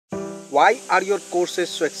Why are your courses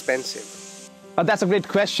so expensive? That's a great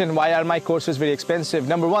question. Why are my courses very expensive?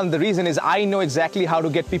 Number one, the reason is I know exactly how to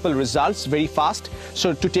get people results very fast.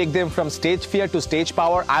 So to take them from stage fear to stage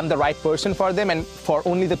power, I'm the right person for them and for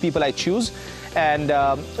only the people I choose. And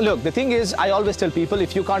look, the thing is, I always tell people,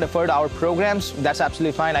 if you can't afford our programs, that's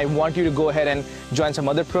absolutely fine. I want you to go ahead and join some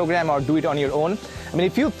other program or do it on your own. I mean,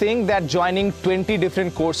 if you think that joining 20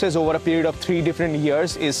 different courses over a period of 3 different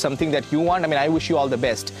years is something that you want, I mean, I wish you all the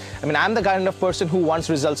best. I mean, I'm the kind of person who wants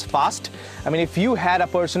results fast. I mean, if you had a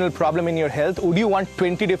personal problem in your health, would you want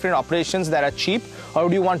 20 different operations that are cheap, or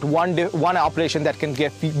would you want one operation that can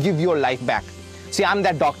give your life back? See, I'm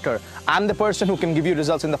that doctor. I'm the person who can give you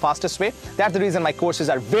results in the fastest way. That's the reason my courses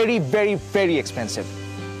are very, very, very expensive.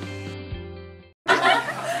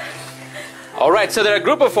 All right, so there are a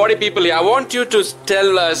group of 40 people here. I want you to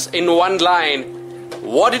tell us in one line,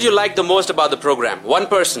 what did you like the most about the program? One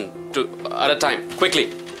person at a time,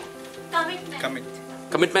 quickly. Commitment.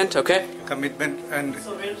 Commitment, okay. Commitment, and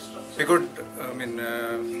we could,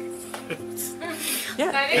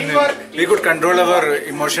 we could control our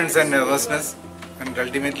emotions and nervousness, and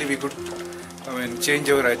ultimately we could, change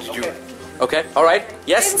our attitude. Okay, all right.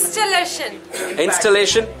 Yes? Installation.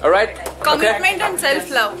 Installation, all right. Commitment and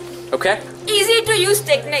self-love. Okay. Easy to use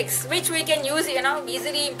techniques, which we can use,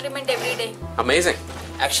 easily implement every day. Amazing.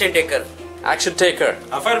 Action taker. Action taker.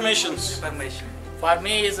 Affirmations. For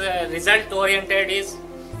me, is result oriented is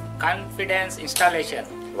confidence installation.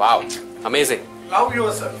 Wow, amazing. Love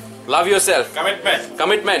yourself. Love yourself. Commitment.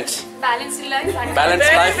 Commitment. Balanced life.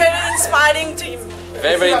 Balanced life. Very inspiring team.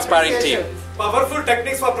 Very, very inspiring team. Powerful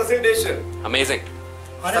techniques for presentation. Amazing.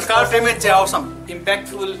 Sarkar payment awesome.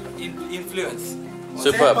 Impactful influence.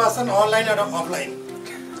 Superb. Person online or offline.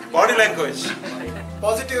 Body language.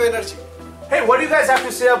 Positive energy. Hey, what do you guys have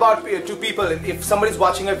to say about to people? If somebody's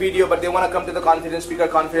watching a video but they want to come to the confidence speaker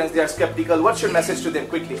conference, they are skeptical, what's your message to them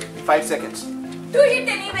quickly? 5 seconds. Do it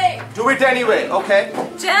anyway. Do it anyway, okay?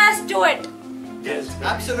 Just do it. Yes.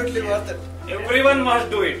 Absolutely worth it. Everyone must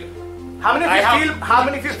do it. How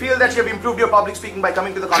many of you feel that you have improved your public speaking by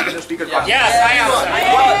coming to the confidence speaker conference? Yes, I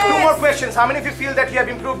am. 2 more questions. How many of you feel that you have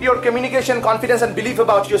improved your communication, confidence and belief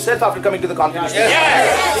about yourself after coming to the confidence speaker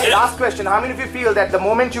conference? Last question. How many of you feel that the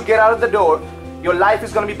moment you get out of the door, your life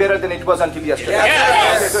is going to be better than it was until yesterday?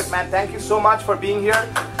 Yes. Okay, good, man. Thank you so much for being here.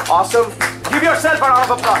 Awesome. Give yourself a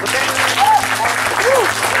round of applause, okay? Woo.